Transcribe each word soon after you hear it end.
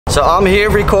So I'm here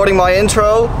recording my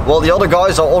intro while the other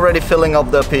guys are already filling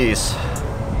up their piece.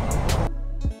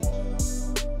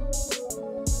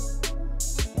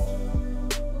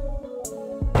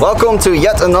 Welcome to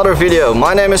yet another video.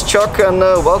 My name is Chuck and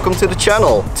welcome to the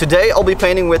channel. Today I'll be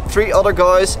painting with 3 other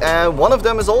guys and one of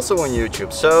them is also on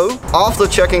YouTube. So after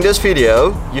checking this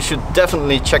video, you should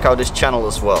definitely check out this channel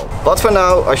as well. But for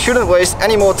now, I shouldn't waste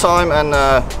any more time and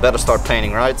better start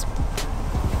painting, right?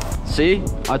 See,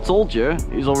 I told you,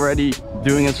 he's already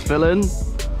doing his fill-in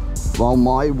while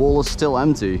my wall is still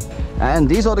empty. And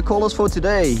these are the colors for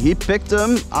today. He picked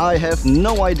them. I have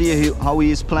no idea how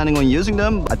he is planning on using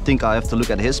them. I think I have to look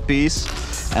at his piece.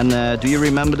 And do you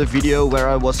remember the video where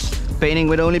I was painting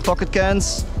with only pocket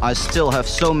cans? I still have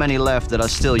so many left that I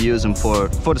still use them for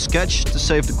the sketch to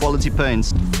save the quality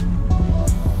paints.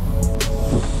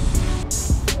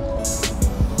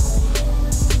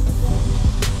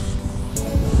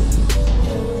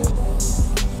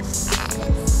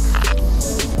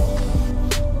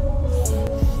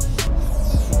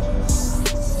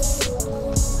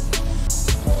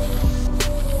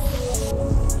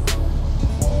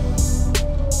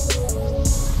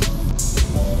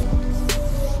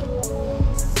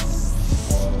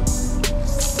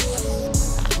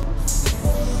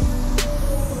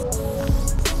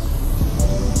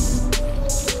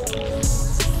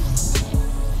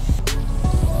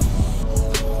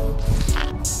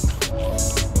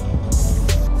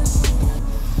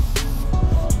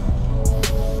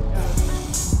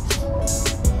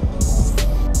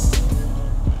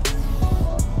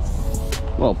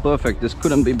 Well, perfect, this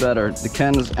couldn't be better. The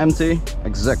can is empty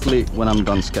exactly when I'm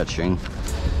done sketching.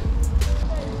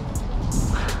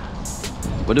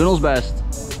 We're doing our best.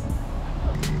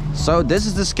 So this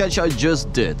is the sketch I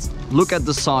just did. Look at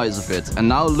the size of it and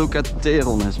now look at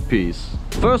Theron, his piece.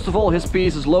 First of all, his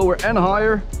piece is lower and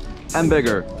higher and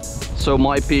bigger. So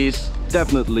my piece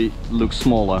definitely looks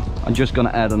smaller. I'm just gonna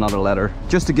add another letter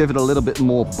just to give it a little bit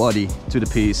more body to the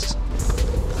piece.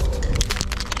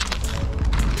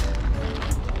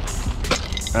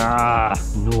 Ah,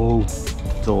 no,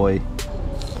 toy.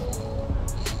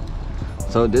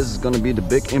 So this is gonna be the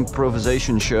big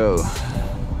improvisation show.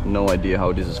 No idea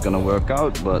how this is gonna work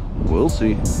out, but we'll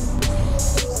see.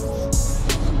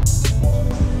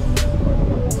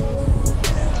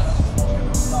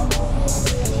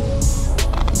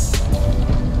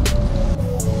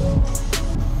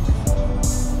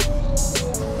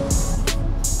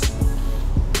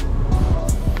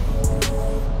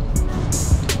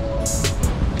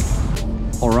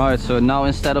 Alright, so now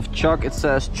instead of Chuck it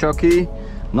says Chucky.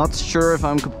 Not sure if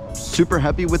I'm super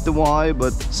happy with the Y,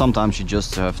 but sometimes you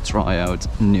just have to try out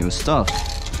new stuff.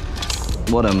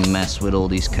 What a mess with all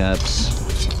these caps.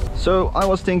 So I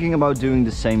was thinking about doing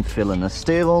the same fill-in as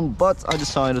Theron, but I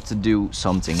decided to do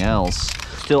something else.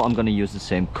 Still, I'm gonna use the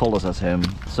same colors as him.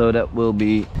 So that will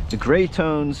be the gray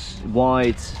tones,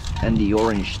 white, and the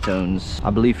orange tones.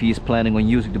 I believe he's planning on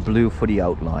using the blue for the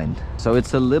outline. So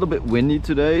it's a little bit windy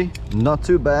today, not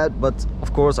too bad, but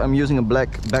of course I'm using a black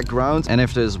background. And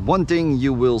if there's one thing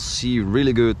you will see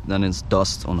really good, then it's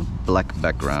dust on a black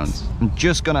background. I'm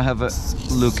just gonna have a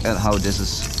look at how this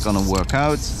is gonna work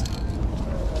out.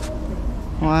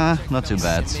 Not too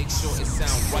bad.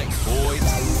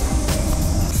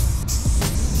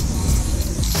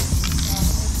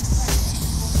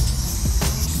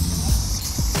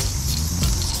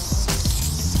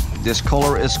 This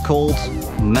color is called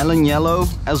Mellon Yellow.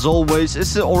 As always,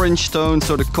 it's the orange tone,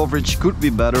 so the coverage could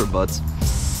be better, but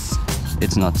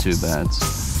it's not too bad.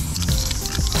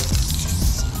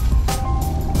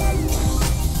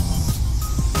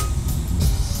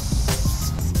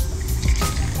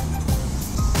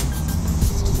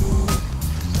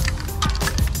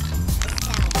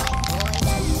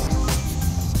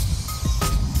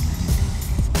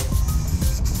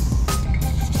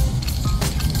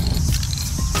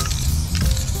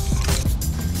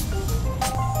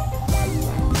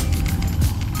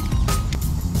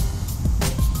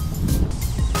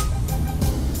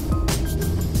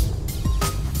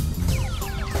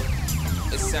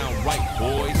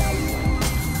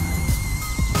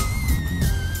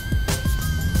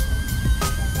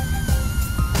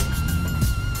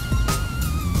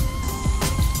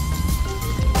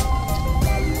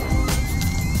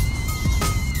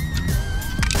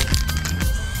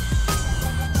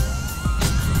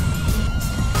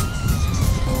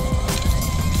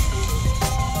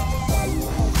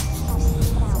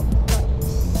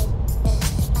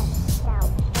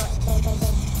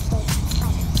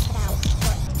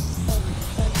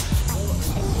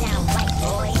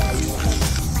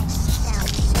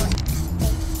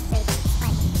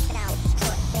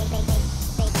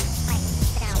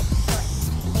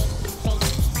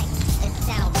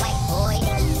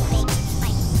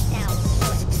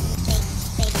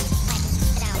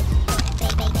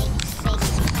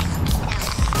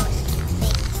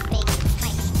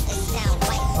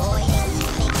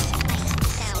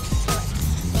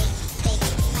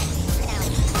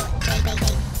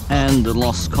 And the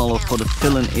last color for the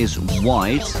villain is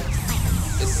white.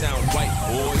 It sound right,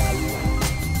 boy.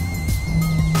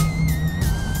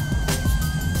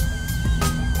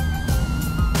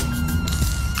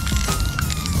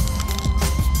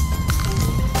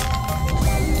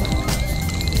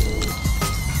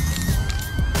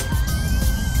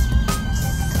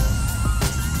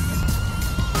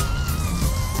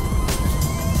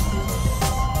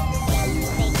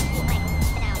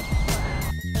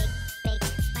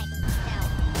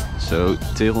 So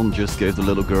Theron just gave the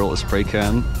little girl a spray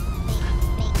can.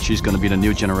 She's gonna be the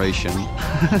new generation.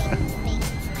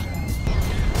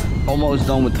 Almost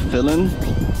done with the villain,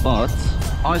 but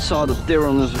I saw that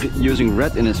Theron was using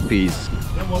red in his piece.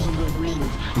 That wasn't the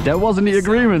agreement. That wasn't the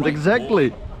agreement,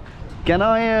 exactly. Can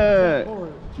I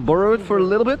borrow it for a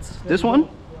little bit? This one?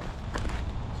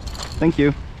 Thank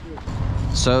you.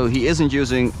 So he isn't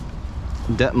using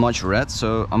that much red,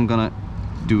 so I'm gonna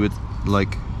do it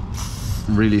like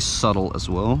really subtle as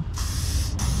well.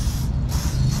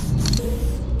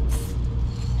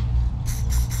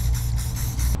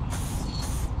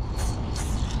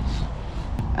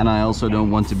 And I also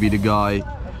don't want to be the guy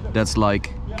that's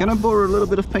like, can I borrow a little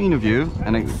bit of paint of you?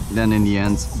 And then in the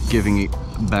end giving it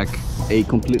back a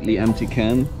completely empty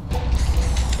can.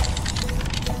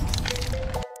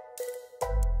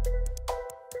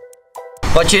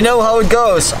 But you know how it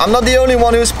goes. I'm not the only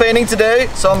one who's painting today,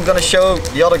 so I'm gonna show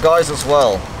the other guys as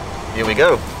well. Here we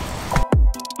go.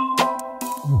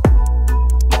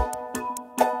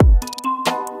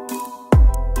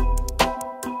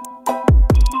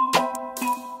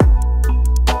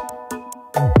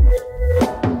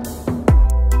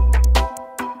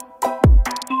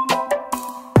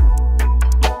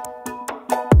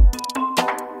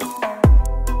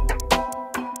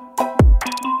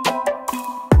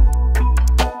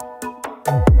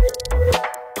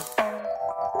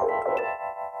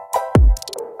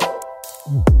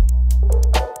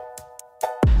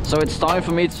 So it's time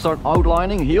for me to start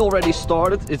outlining. He already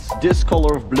started. It's this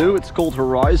color of blue. It's called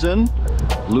Horizon.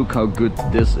 Look how good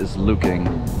this is looking.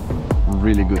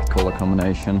 Really good color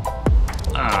combination.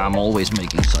 I'm always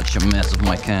making such a mess of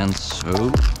my cans,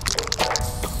 so...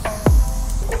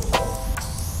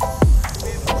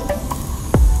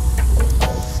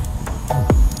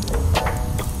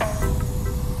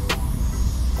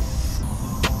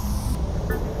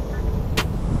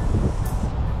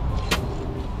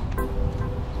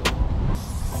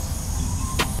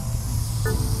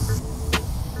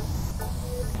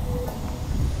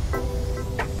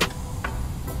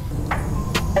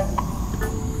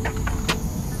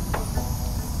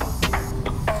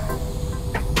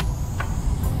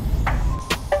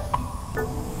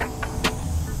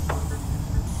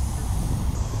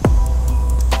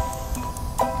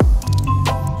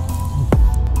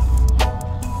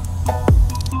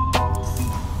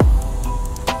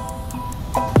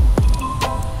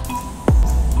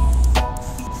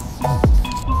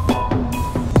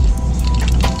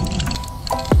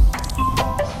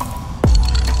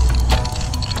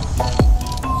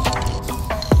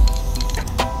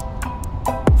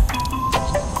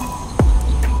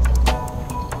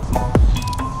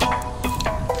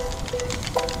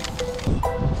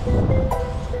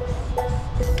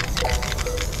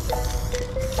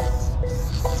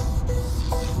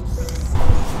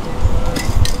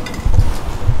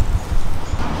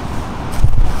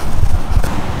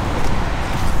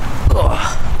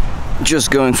 Just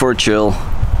going for a chill.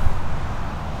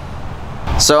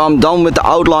 So I'm done with the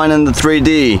outline and the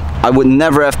 3D. I would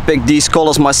never have picked these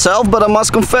colors myself, but I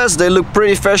must confess they look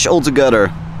pretty fresh altogether.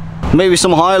 Maybe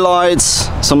some highlights,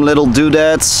 some little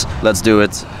doodads. Let's do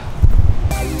it.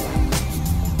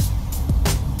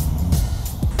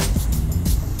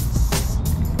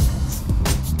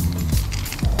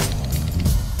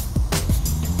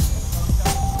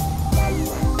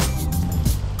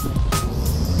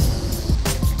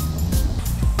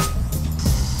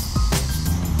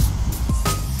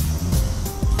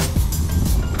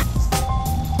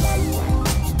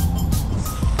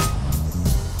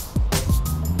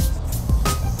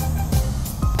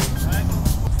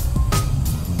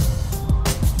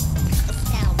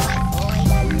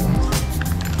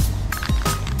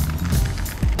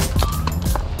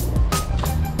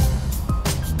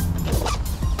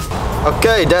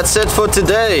 Okay, that's it for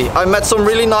today. I met some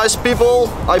really nice people.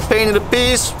 I painted a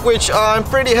piece, which I'm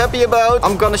pretty happy about.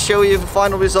 I'm gonna show you the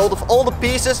final result of all the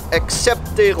pieces except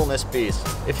Theron's piece.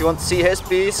 If you want to see his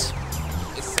piece,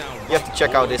 you have to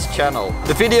check out his channel.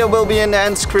 The video will be in the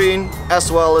end screen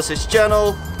as well as his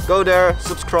channel. Go there,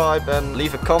 subscribe and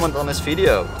leave a comment on this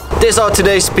video. These are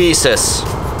today's pieces.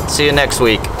 See you next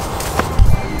week.